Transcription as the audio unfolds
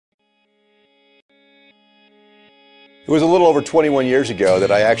It was a little over 21 years ago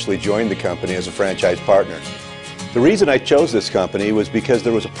that I actually joined the company as a franchise partner. The reason I chose this company was because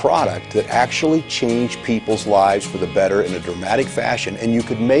there was a product that actually changed people's lives for the better in a dramatic fashion, and you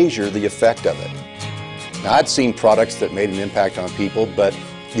could measure the effect of it. Now, I'd seen products that made an impact on people, but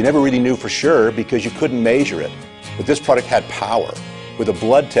you never really knew for sure because you couldn't measure it. But this product had power. With a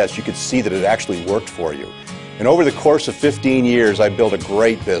blood test, you could see that it actually worked for you. And over the course of 15 years, I built a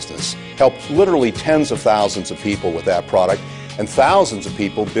great business, helped literally tens of thousands of people with that product, and thousands of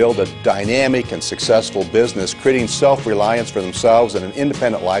people build a dynamic and successful business, creating self-reliance for themselves and an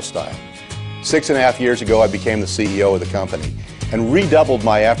independent lifestyle. 6.5 years ago, I became the CEO of the company and redoubled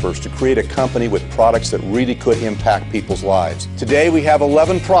my efforts to create a company with products that really could impact people's lives. Today, we have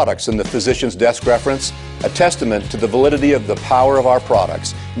 11 products in the Physician's Desk Reference, a testament to the validity of the power of our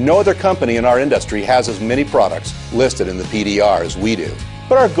products. No other company in our industry has as many products listed in the PDR as we do.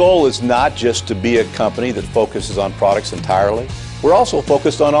 But our goal is not just to be a company that focuses on products entirely. We're also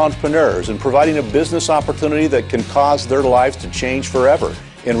focused on entrepreneurs and providing a business opportunity that can cause their lives to change forever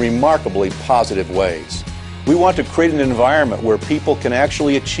in remarkably positive ways. We want to create an environment where people can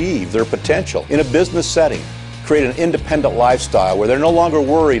actually achieve their potential in a business setting, create an independent lifestyle where they're no longer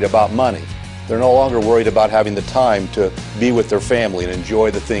worried about money. They're no longer worried about having the time to be with their family and enjoy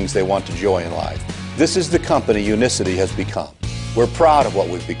the things they want to enjoy in life. This is the company Unicity has become. We're proud of what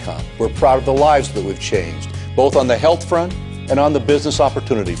we've become. We're proud of the lives that we've changed, both on the health front and on the business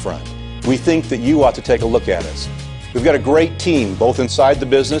opportunity front. We think that you ought to take a look at us. We've got a great team, both inside the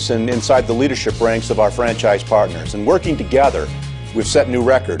business and inside the leadership ranks of our franchise partners. And working together, we've set new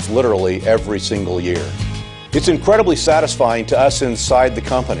records literally every single year. It's incredibly satisfying to us inside the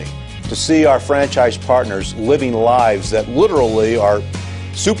company to see our franchise partners living lives that literally are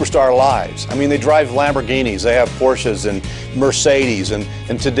superstar lives. I mean, they drive Lamborghinis, they have Porsches and Mercedes, and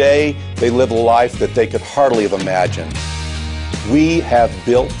today they live a life that they could hardly have imagined. We have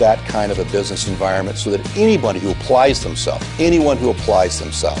built that kind of a business environment so that anybody who applies themselves, anyone who applies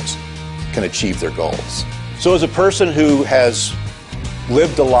themselves, can achieve their goals. So as a person who has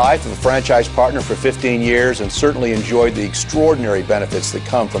lived a life of a franchise partner for 15 years and certainly enjoyed the extraordinary benefits that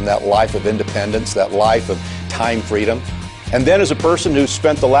come from that life of independence, that life of time freedom, and then as a person who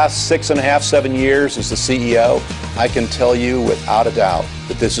spent the last 6.5, 7 years as the CEO, I can tell you without a doubt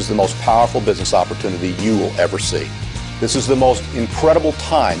that this is the most powerful business opportunity you will ever see. This is the most incredible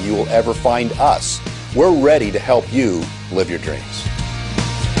time you will ever find us. We're ready to help you live your dreams.